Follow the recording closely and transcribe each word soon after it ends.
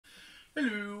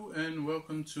Hello and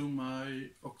welcome to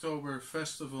my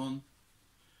OktoberFestAthon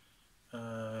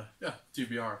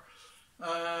TBR.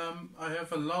 I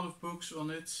have a lot of books on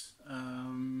it.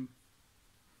 I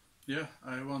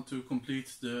want to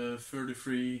complete the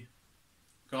 33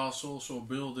 castles or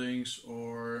buildings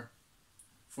or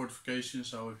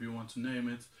fortifications, however you want to name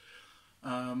it.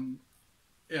 I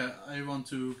want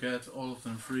to get all of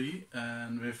them free,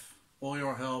 and with all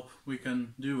your help we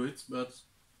can do it, but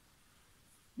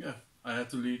I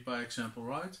had to lead by example,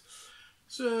 right?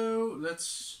 So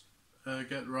let's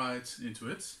get right into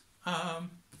it.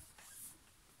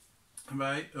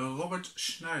 By Robert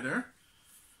Schneider.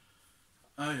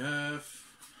 I have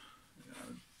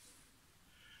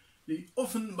the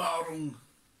Offenbarung,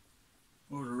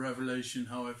 or the Revelation,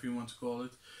 however you want to call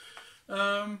it.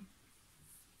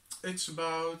 It's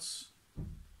about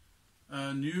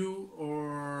a new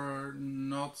or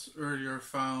not earlier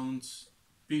found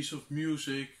piece of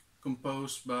music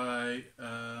composed by,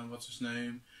 what's his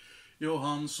name?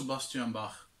 Johann Sebastian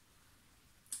Bach.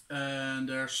 And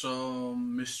there's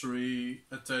some mystery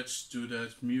attached to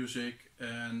that music,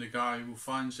 and the guy who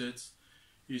finds it,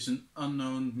 he's an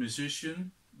unknown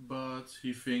musician, but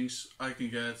he thinks I can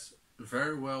get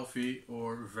very wealthy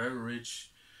or very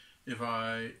rich if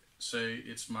I say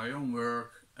it's my own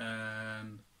work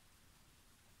and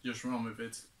just run with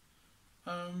it.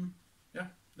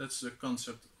 That's the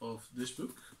concept of this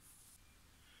book.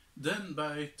 Then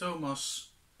by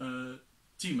Thomas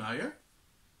Tiemeyer,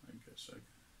 I guess I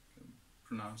can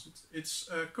pronounce it. It's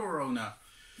Corona,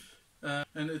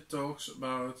 and it talks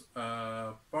about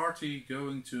a party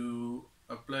going to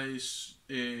a place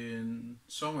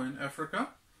somewhere in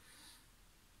Africa,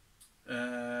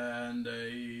 and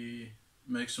they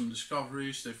make some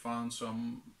discoveries. They found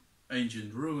some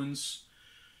ancient ruins,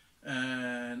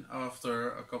 and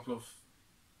after a couple of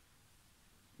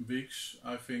weeks,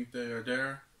 I think they are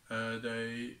there,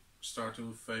 they start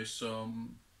to face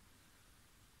some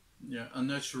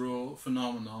unnatural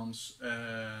phenomenons,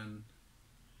 and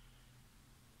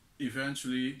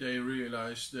eventually they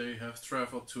realize they have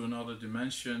traveled to another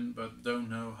dimension but don't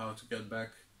know how to get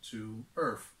back to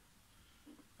Earth.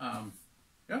 I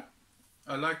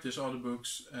like these other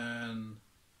books and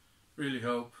really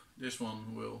hope this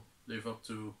one will live up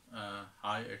to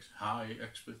high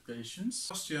expectations.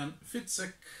 Bastian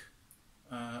Fitzek.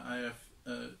 I have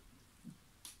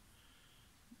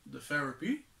the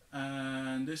Therapy,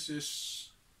 and this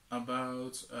is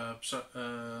about a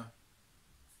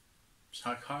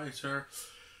psychiatrist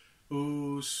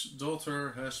whose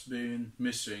daughter has been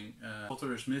missing.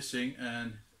 Daughter is missing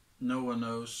and no one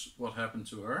knows what happened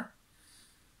to her.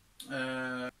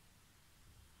 A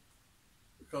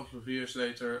couple of years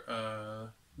later,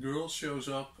 a girl shows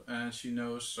up and she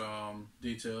knows some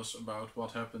details about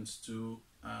what happened to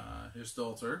his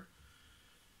daughter,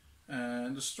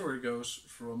 and the story goes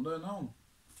from then on.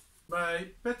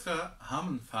 By Petra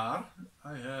Hamenvaar,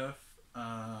 I have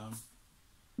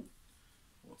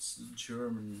what's the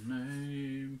German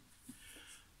name?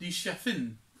 Die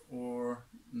Chefin, or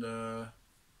the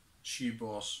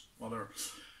she-boss, whatever.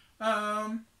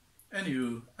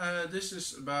 Anywho, this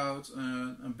is about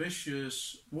an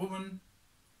ambitious woman,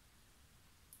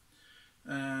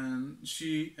 and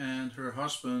she and her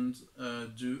husband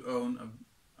do own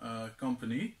a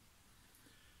company,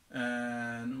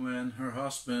 and when her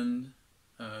husband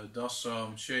does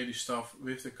some shady stuff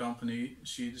with the company,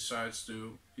 she decides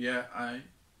to, I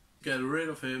get rid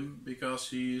of him because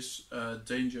he's a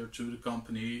danger to the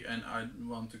company and I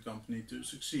want the company to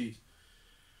succeed.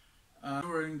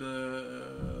 During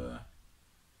the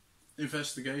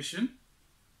investigation,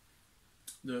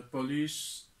 the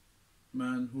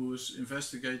policeman who is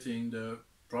investigating the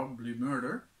probably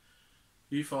murder,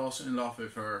 he falls in love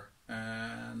with her,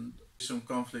 and some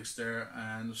conflicts there,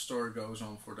 and the story goes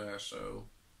on for there. So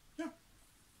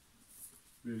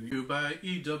really. By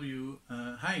E.W.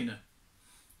 Heine,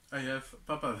 I have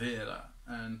Papa Vera,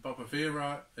 and Papa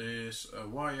Vera is a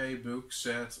YA book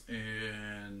set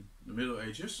in the Middle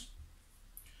Ages.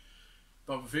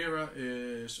 Papa Vera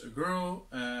is a girl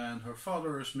and her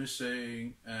father is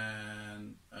missing,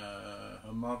 and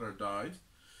her mother died,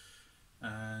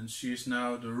 and she is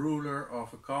now the ruler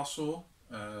of a castle,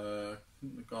 a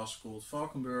castle called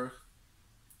Valkenburg,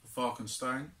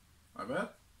 Falkenstein, my bad.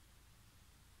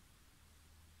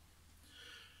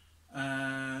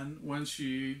 And when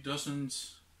she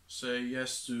doesn't say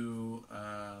yes to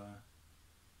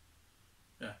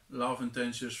love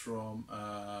intentions from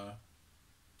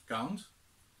Count,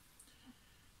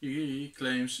 he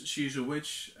claims she's a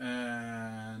witch,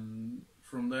 and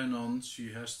from then on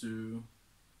she has to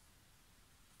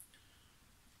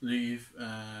leave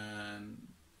and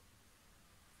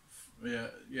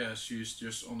yeah, she's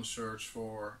just on the search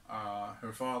for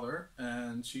her father,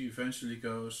 and she eventually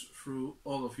goes through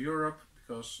all of Europe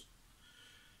because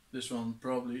this one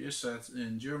probably is set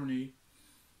in Germany,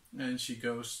 and she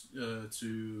goes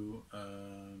to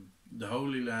the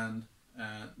Holy Land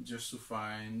just to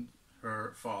find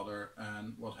her father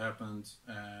and what happened.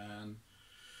 And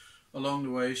along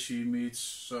the way, she meets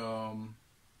some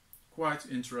quite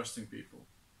interesting people.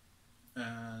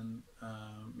 And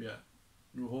yeah,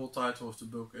 the whole title of the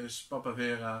book is Papa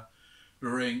Vera, the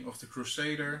Ring of the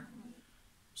Crusader.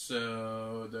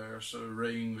 So there's a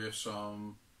ring with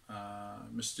some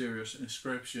mysterious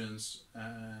inscriptions,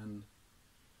 and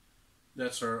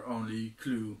that's her only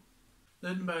clue.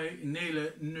 Then by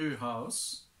Nele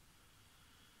Neuhaus,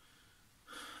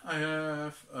 I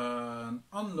have An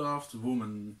Unloved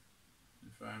Woman,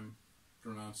 if I'm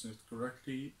pronouncing it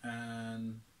correctly,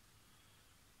 and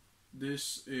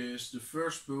this is the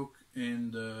first book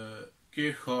in the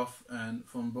Kirchhoff and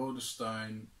von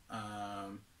Bodestein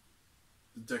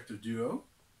detective duo.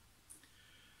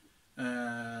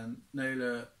 And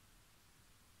Nele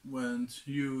went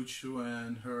huge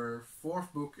when her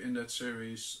fourth book in that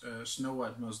series, Snow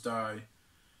White Must Die,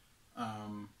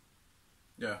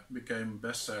 became a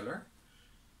bestseller.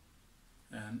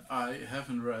 And I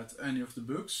haven't read any of the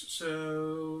books,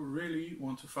 so really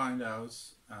want to find out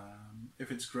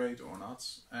if it's great or not.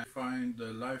 And find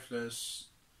the lifeless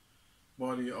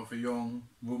body of a young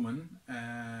woman,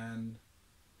 and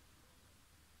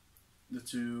the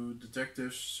two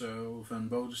detectives, so Van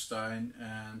Bodestein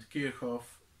and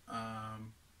Kirchhoff,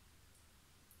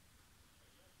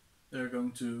 they're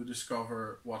going to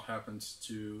discover what happened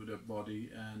to the body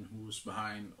and who's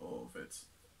behind all of it.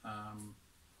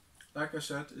 Like I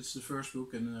said, it's the first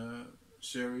book in a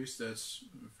series that's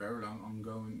very long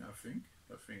ongoing, I think.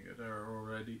 I think there are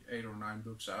already 8 or 9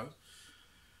 books out.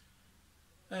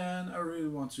 And I really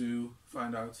want to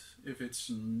find out if it's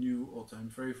a new all-time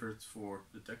favorite for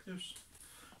detectives.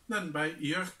 Then by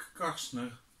Jörg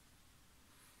Karstner,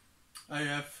 I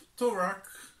have Thorak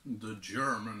the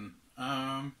German,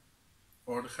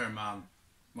 or the Germaan,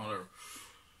 mother.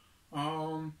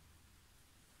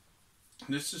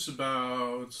 This is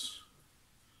about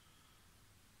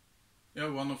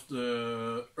one of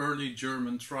the early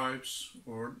German tribes,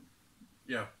 or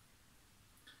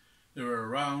they were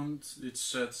around. It's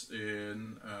set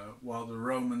in while the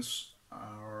Romans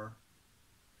are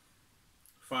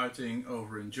fighting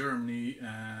over in Germany,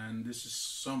 and this is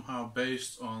somehow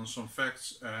based on some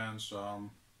facts and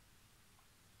some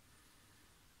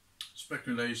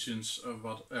speculations of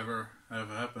whatever have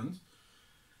happened.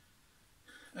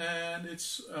 And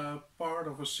it's part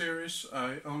of a series.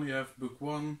 I only have book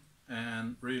 1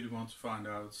 and really want to find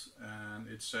out. And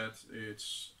it said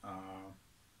it's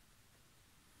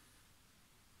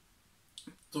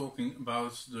talking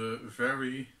about the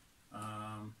very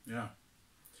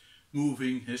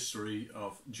moving history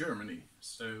of Germany.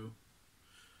 So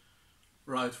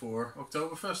right for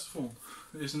OktoberFestAthon,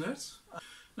 isn't it?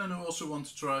 Then I also want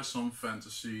to try some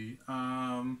fantasy.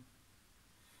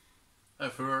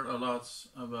 I've heard a lot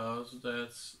about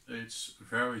that it's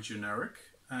very generic,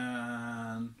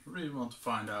 and really want to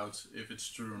find out if it's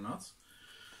true or not.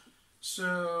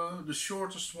 So the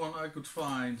shortest one I could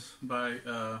find by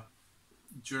a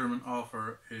German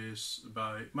author is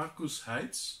by Markus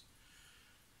Heitz,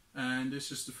 and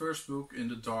this is the first book in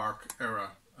the Dark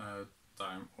Era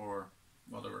time, or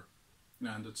whatever,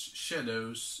 and it's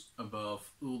Shadows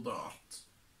Above Uldart.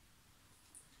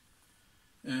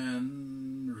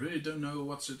 And really don't know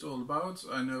what's it all about.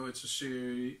 I know it's a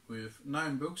series with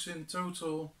 9 books in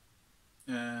total,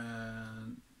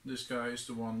 and this guy is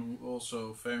the one who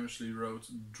also famously wrote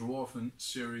Dwarven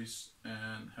series,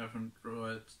 and haven't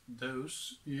read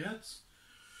those yet,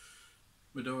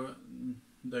 but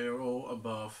they are all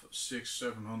above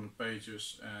 600-700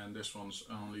 pages, and this one's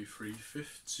only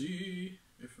 350,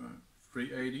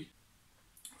 380.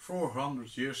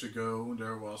 400 years ago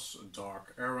there was a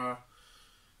dark era,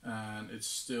 and it's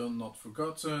still not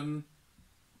forgotten.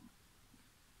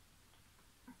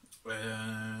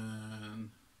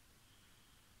 And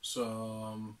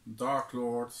some Dark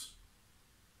Lord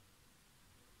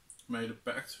made a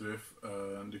pact with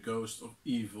the ghost of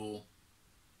evil,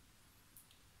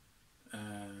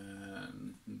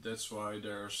 and that's why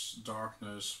there's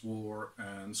darkness, war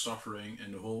and suffering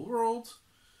in the whole world.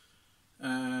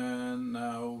 And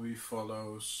now we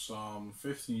follow some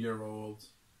 15-year-old,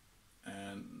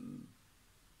 and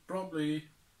probably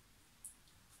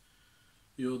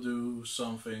he'll do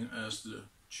something as the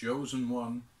chosen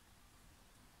one.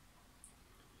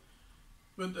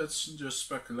 But that's just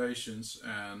speculations,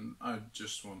 and I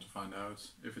just want to find out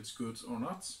if it's good or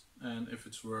not. and if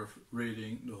it's worth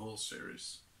reading the whole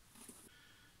series.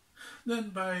 Then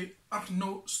by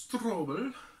Arno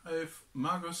Strobel I have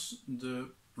Magus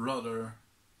the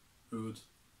Brotherhood.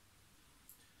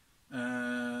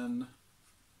 And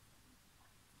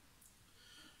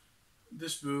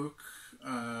this book,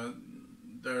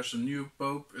 there's a new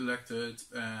pope elected,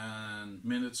 and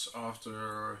minutes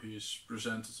after he's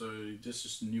presented, this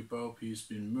is the new pope, he's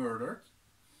been murdered.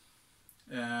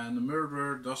 And the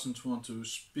murderer doesn't want to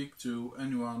speak to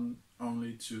anyone,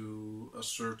 only to a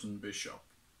certain bishop.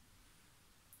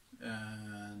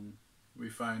 And we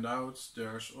find out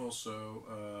there's also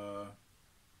a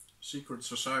secret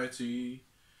society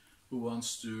who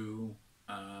wants to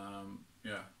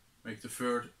make the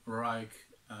Third Reich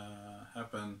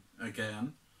happen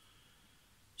again.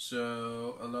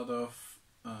 So a lot of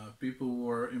people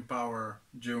were in power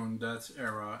during that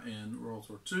era in World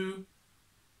War II.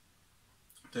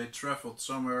 They traveled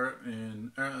somewhere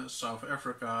in South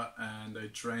Africa and they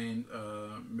trained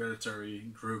a military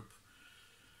group.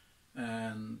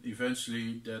 And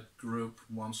eventually that group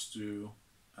wants to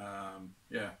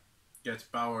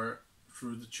get power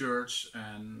through the church,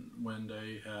 and when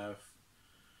they have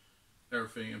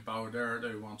everything in power there,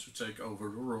 they want to take over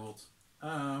the world.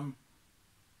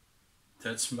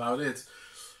 That's about it.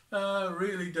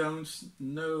 Really don't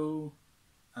know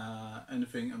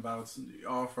anything about the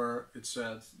author. It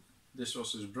said this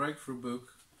was his breakthrough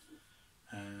book,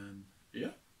 and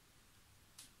yeah,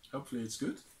 hopefully it's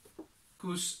good.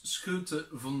 Koes Schulte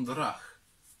van Drag.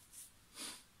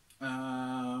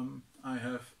 I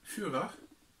have Furor,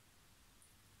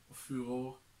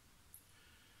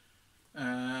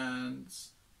 and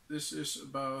this is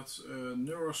about a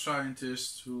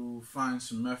neuroscientist who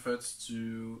finds a method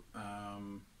to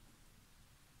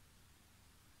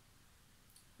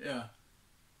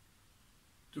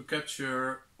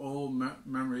capture all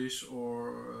memories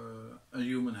a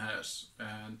human has,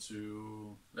 and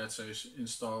to, let's say,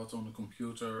 install it on a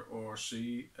computer or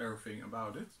see everything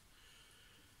about it.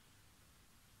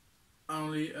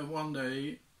 Only one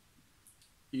day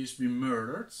he's been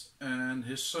murdered, and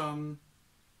his son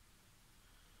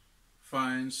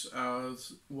finds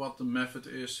out what the method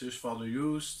is his father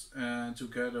used, and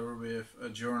together with a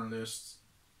journalist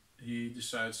he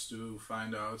decides to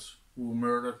find out who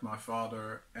murdered my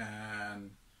father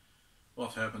and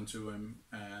what happened to him,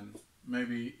 and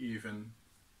maybe even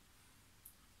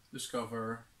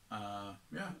discover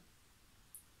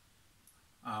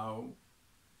how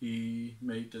he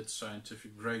made that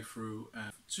scientific breakthrough.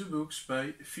 And 2 books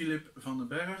by Philip van den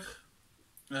Berg.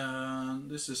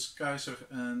 This is Keizer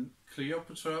and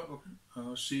Cleopatra,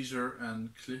 or Caesar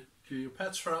and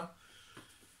Cleopatra.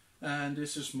 And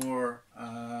this is more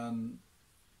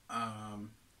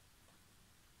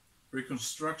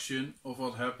reconstruction of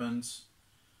what happened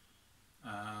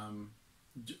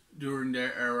during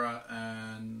their era,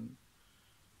 and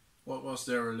what was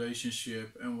their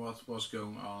relationship and what was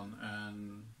going on,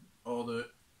 and all the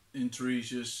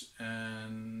intrigues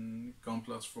and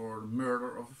complots for the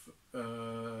murder of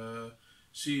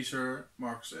Caesar,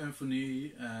 Marcus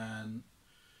Antony, and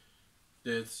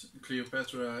did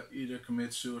Cleopatra either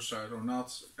commit suicide or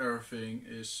not. Everything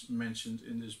is mentioned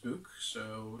in this book,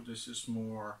 so this is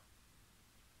more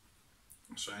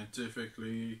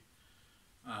scientifically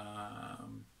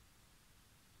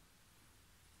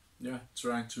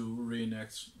trying to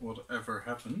reenact whatever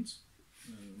happened.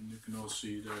 And you can also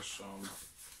see there's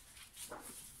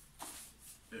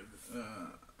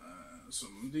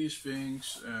some of these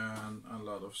things and a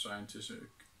lot of scientific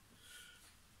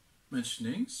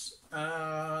mentionings.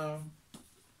 So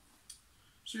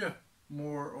yeah,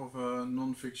 more of a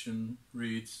non-fiction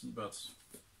read, but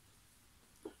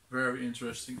very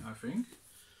interesting, I think.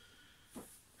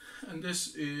 And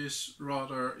this is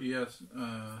rather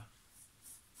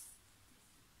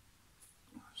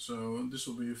so this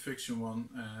will be a fiction one,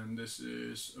 and this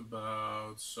is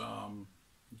about some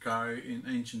guy in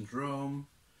ancient Rome,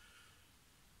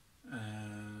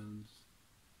 and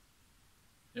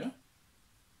yeah,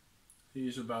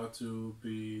 he's about to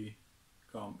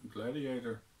become a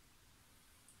gladiator.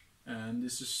 And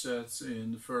this is set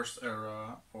in the first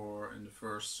era, or in the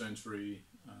 1st century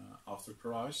after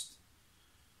Christ.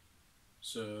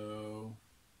 So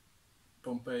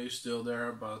Pompeii is still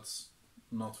there, but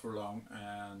not for long.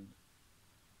 And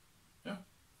yeah.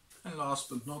 And last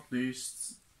but not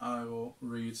least, I will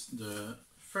read the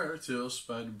fairy tales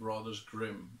by the Brothers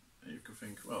Grimm. And you can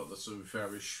think, well, that's a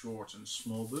very short and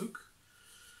small book,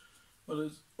 but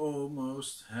it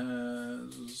almost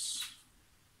has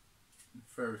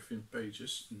very thin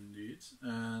pages indeed,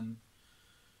 and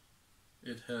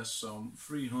it has some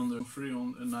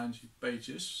 390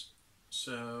 pages,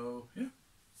 So yeah,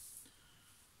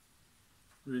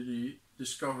 really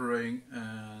discovering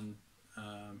and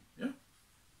yeah,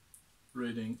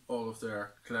 reading all of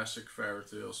their classic fairy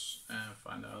tales and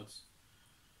find out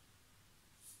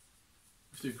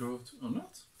if they're good or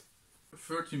not.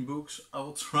 13 books I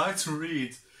will try to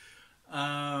read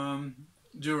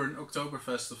during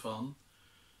OktoberFestAthon,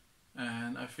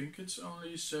 and I think it's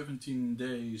only 17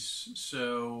 days,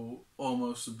 so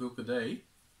almost a book a day.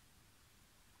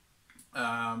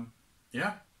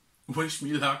 Yeah, wish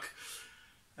me luck,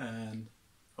 and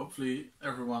hopefully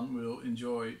everyone will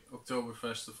enjoy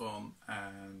OktoberFestAthon,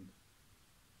 and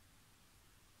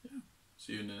yeah,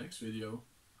 see you in the next video.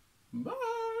 Bye!